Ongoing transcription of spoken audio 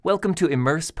Welcome to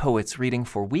Immerse Poets reading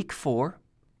for Week 4,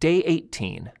 Day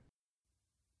 18.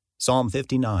 Psalm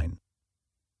 59.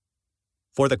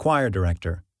 For the choir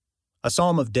director, a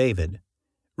psalm of David,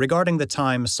 regarding the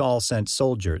time Saul sent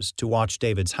soldiers to watch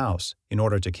David's house in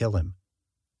order to kill him,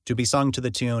 to be sung to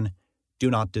the tune, Do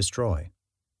Not Destroy.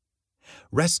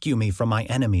 Rescue me from my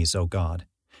enemies, O God.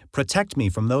 Protect me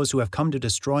from those who have come to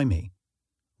destroy me.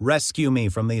 Rescue me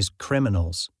from these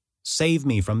criminals. Save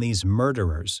me from these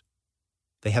murderers.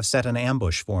 They have set an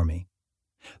ambush for me.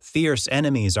 Fierce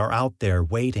enemies are out there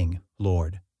waiting,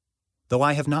 Lord. Though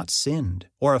I have not sinned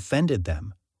or offended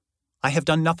them, I have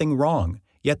done nothing wrong,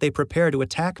 yet they prepare to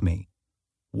attack me.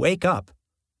 Wake up,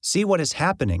 see what is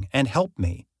happening, and help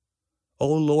me.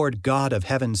 O Lord God of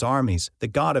heaven's armies, the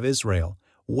God of Israel,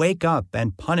 wake up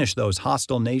and punish those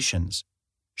hostile nations.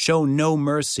 Show no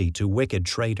mercy to wicked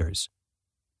traitors.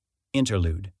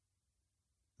 Interlude.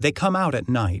 They come out at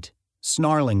night,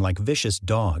 snarling like vicious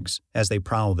dogs as they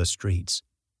prowl the streets.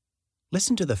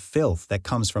 Listen to the filth that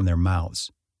comes from their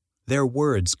mouths. Their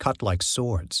words cut like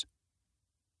swords.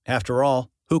 After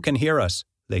all, who can hear us?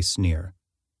 They sneer.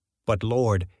 But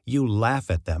Lord, you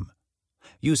laugh at them.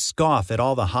 You scoff at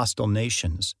all the hostile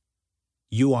nations.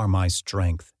 You are my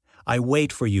strength. I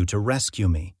wait for you to rescue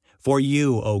me. For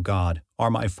you, O God, are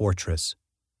my fortress.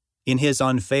 In his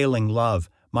unfailing love,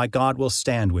 my God will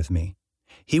stand with me.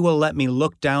 He will let me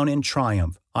look down in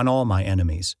triumph on all my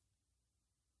enemies.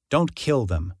 Don't kill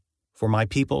them, for my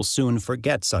people soon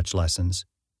forget such lessons.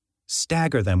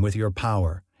 Stagger them with your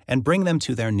power and bring them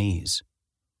to their knees.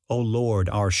 O Lord,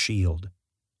 our shield.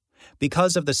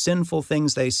 Because of the sinful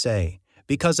things they say,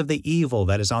 because of the evil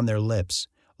that is on their lips,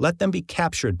 let them be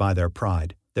captured by their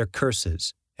pride, their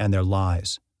curses, and their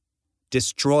lies.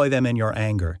 Destroy them in your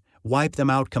anger, wipe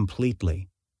them out completely.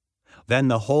 Then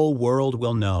the whole world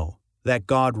will know that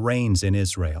God reigns in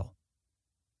Israel.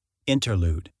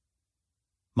 Interlude.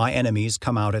 My enemies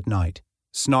come out at night,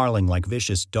 snarling like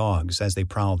vicious dogs as they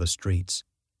prowl the streets.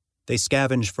 They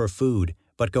scavenge for food,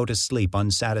 but go to sleep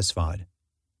unsatisfied.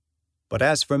 But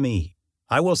as for me,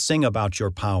 I will sing about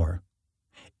your power.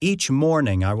 Each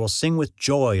morning I will sing with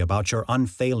joy about your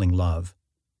unfailing love.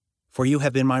 For you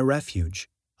have been my refuge,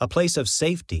 a place of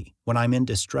safety when I'm in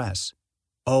distress.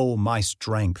 O my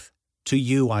strength, to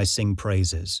you I sing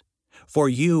praises. For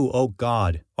you, O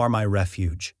God, are my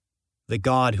refuge, the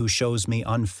God who shows me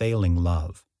unfailing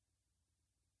love.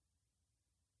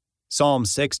 Psalm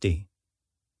 60.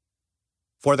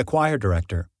 For the choir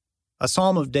director, a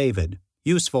psalm of David,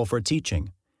 useful for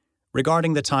teaching,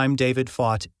 regarding the time David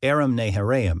fought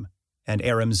Aram-Naharaim and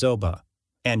Aram-Zobah,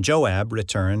 and Joab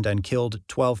returned and killed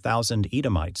 12,000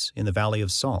 Edomites in the Valley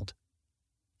of Salt,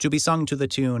 to be sung to the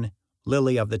tune,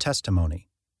 Lily of the Testimony.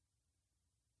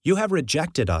 You have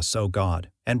rejected us, O God,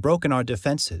 and broken our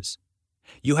defenses.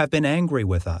 You have been angry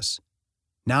with us.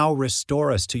 Now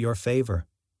restore us to your favor.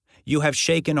 You have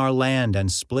shaken our land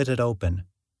and split it open.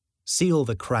 Seal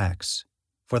the cracks,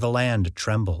 for the land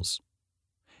trembles.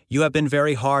 You have been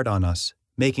very hard on us,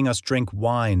 making us drink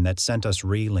wine that sent us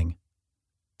reeling.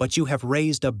 But you have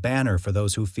raised a banner for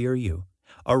those who fear you,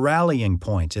 a rallying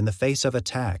point in the face of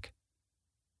attack.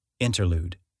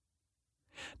 Interlude.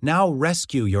 Now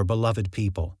rescue your beloved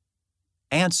people.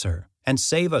 Answer and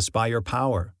save us by your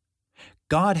power.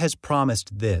 God has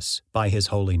promised this by his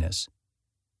holiness.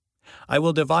 I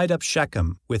will divide up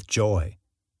Shechem with joy.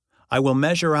 I will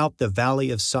measure out the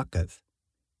valley of Succoth.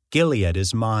 Gilead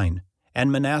is mine,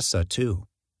 and Manasseh too.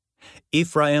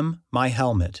 Ephraim, my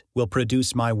helmet, will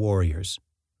produce my warriors,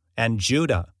 and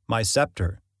Judah, my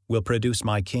scepter, will produce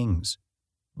my kings.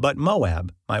 But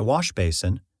Moab, my wash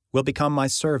basin, will become my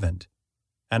servant,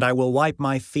 and I will wipe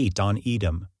my feet on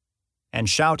Edom, and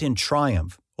shout in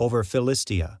triumph over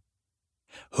Philistia.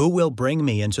 Who will bring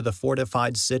me into the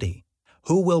fortified city?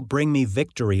 Who will bring me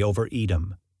victory over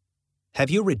Edom? Have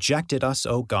you rejected us,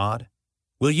 O God?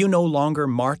 Will you no longer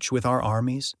march with our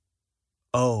armies?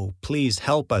 Oh, please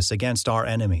help us against our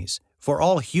enemies, for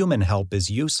all human help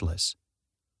is useless.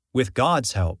 With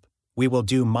God's help, we will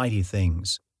do mighty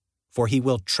things, for he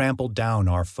will trample down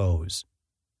our foes.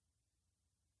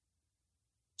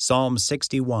 Psalm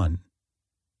 61.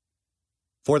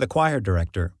 For the choir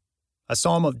director, a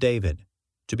psalm of David,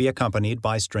 to be accompanied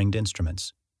by stringed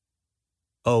instruments.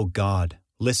 O God,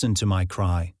 listen to my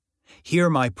cry. Hear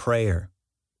my prayer.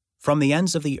 From the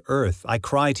ends of the earth I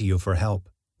cry to you for help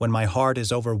when my heart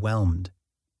is overwhelmed.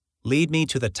 Lead me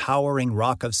to the towering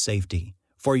rock of safety,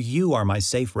 for you are my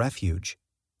safe refuge,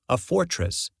 a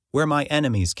fortress where my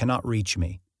enemies cannot reach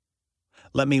me.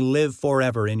 Let me live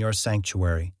forever in your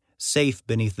sanctuary, safe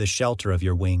beneath the shelter of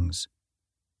your wings.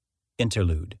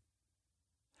 Interlude.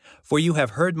 For you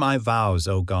have heard my vows,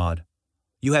 O God.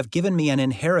 You have given me an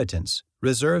inheritance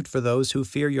reserved for those who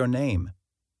fear your name.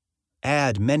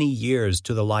 Add many years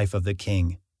to the life of the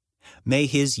king. May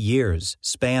his years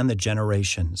span the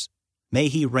generations. May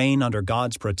he reign under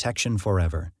God's protection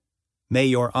forever. May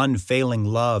your unfailing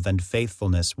love and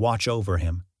faithfulness watch over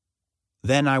him.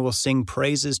 Then I will sing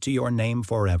praises to your name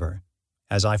forever,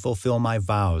 as I fulfill my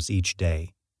vows each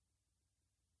day.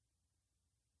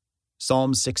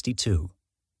 Psalm 62.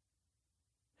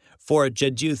 For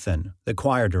Jeduthun, the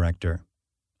choir director,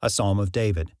 a psalm of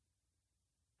David.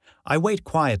 I wait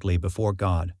quietly before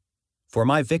God, for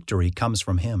my victory comes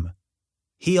from him.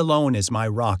 He alone is my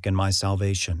rock and my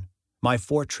salvation, my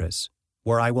fortress,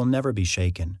 where I will never be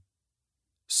shaken.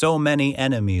 So many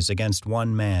enemies against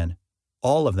one man,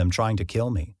 all of them trying to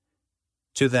kill me.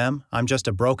 To them, I'm just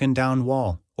a broken-down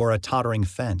wall or a tottering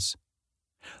fence.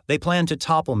 They plan to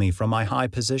topple me from my high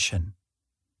position.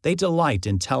 They delight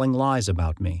in telling lies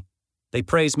about me. They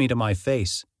praise me to my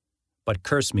face, but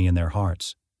curse me in their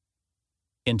hearts.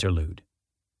 Interlude.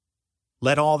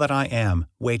 Let all that I am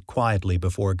wait quietly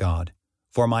before God,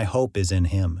 for my hope is in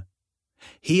him.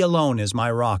 He alone is my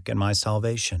rock and my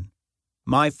salvation,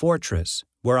 my fortress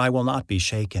where I will not be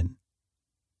shaken.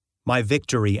 My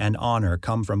victory and honor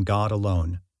come from God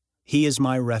alone. He is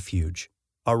my refuge,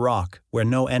 a rock where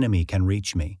no enemy can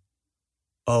reach me.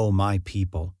 O my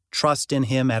people, trust in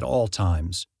him at all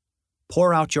times.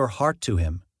 Pour out your heart to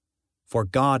him, for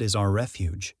God is our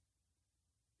refuge.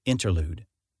 Interlude.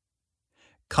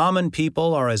 Common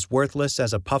people are as worthless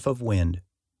as a puff of wind,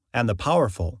 and the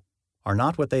powerful are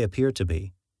not what they appear to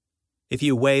be. If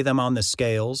you weigh them on the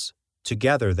scales,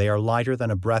 together they are lighter than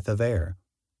a breath of air.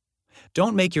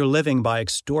 Don't make your living by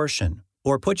extortion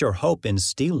or put your hope in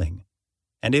stealing.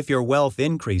 And if your wealth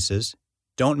increases,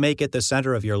 don't make it the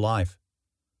center of your life.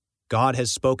 God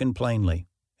has spoken plainly,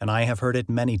 and I have heard it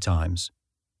many times.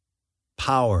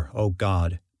 Power, O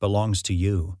God, belongs to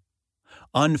you.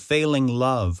 Unfailing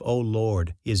love, O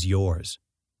Lord, is yours.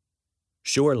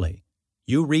 Surely,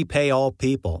 you repay all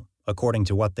people according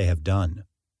to what they have done.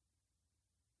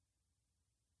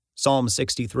 Psalm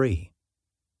 63.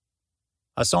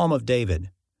 A psalm of David,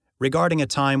 regarding a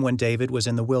time when David was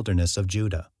in the wilderness of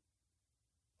Judah.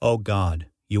 O God,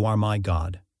 you are my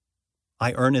God.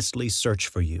 I earnestly search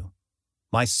for you.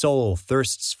 My soul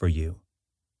thirsts for you.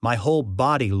 My whole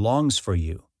body longs for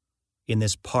you, in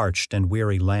this parched and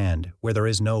weary land where there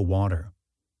is no water.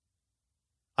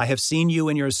 I have seen you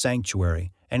in your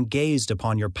sanctuary and gazed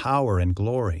upon your power and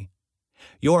glory.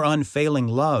 Your unfailing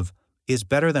love is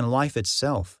better than life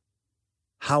itself.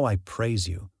 How I praise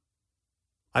you.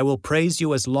 I will praise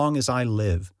you as long as I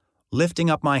live, lifting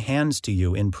up my hands to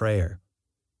you in prayer.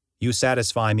 You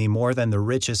satisfy me more than the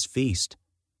richest feast.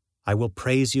 I will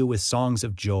praise you with songs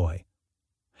of joy.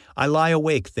 I lie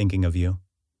awake thinking of you,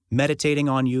 meditating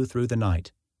on you through the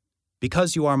night.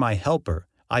 Because you are my helper,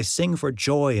 I sing for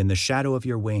joy in the shadow of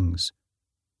your wings.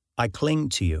 I cling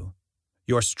to you.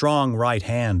 Your strong right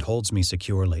hand holds me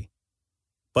securely.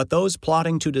 But those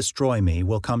plotting to destroy me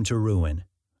will come to ruin.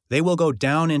 They will go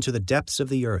down into the depths of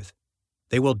the earth.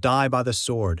 They will die by the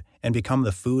sword and become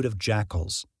the food of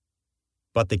jackals.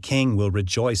 But the king will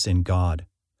rejoice in God.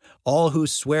 All who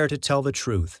swear to tell the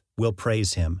truth will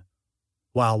praise him,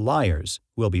 while liars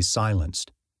will be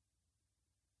silenced.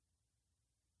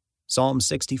 Psalm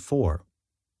 64.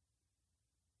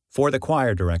 For the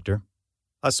choir director,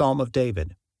 a psalm of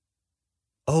David.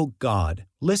 O God,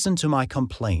 listen to my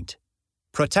complaint.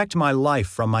 Protect my life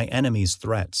from my enemies'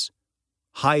 threats.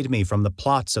 Hide me from the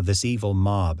plots of this evil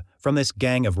mob, from this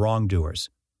gang of wrongdoers.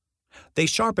 They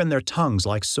sharpen their tongues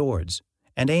like swords,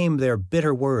 and aim their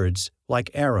bitter words like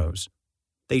arrows.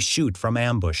 They shoot from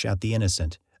ambush at the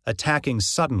innocent, attacking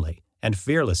suddenly and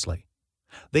fearlessly.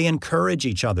 They encourage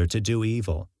each other to do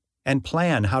evil, and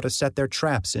plan how to set their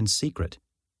traps in secret.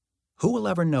 Who will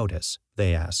ever notice,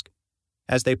 they ask.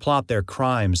 As they plot their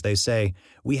crimes, they say,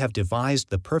 we have devised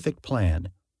the perfect plan.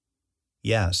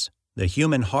 Yes, the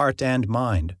human heart and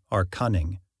mind are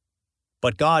cunning.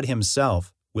 But God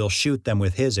himself will shoot them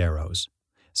with his arrows,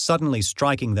 suddenly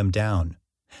striking them down.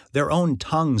 Their own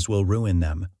tongues will ruin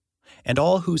them, and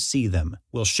all who see them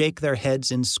will shake their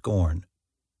heads in scorn.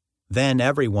 Then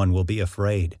everyone will be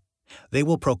afraid. They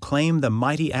will proclaim the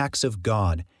mighty acts of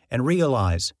God and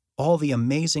realize all the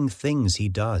amazing things he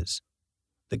does.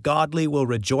 The godly will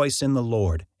rejoice in the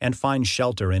Lord and find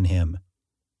shelter in him.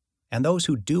 And those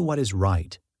who do what is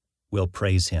right will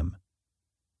praise him.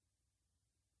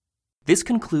 This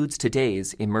concludes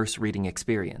today's Immerse reading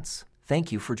experience.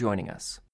 Thank you for joining us.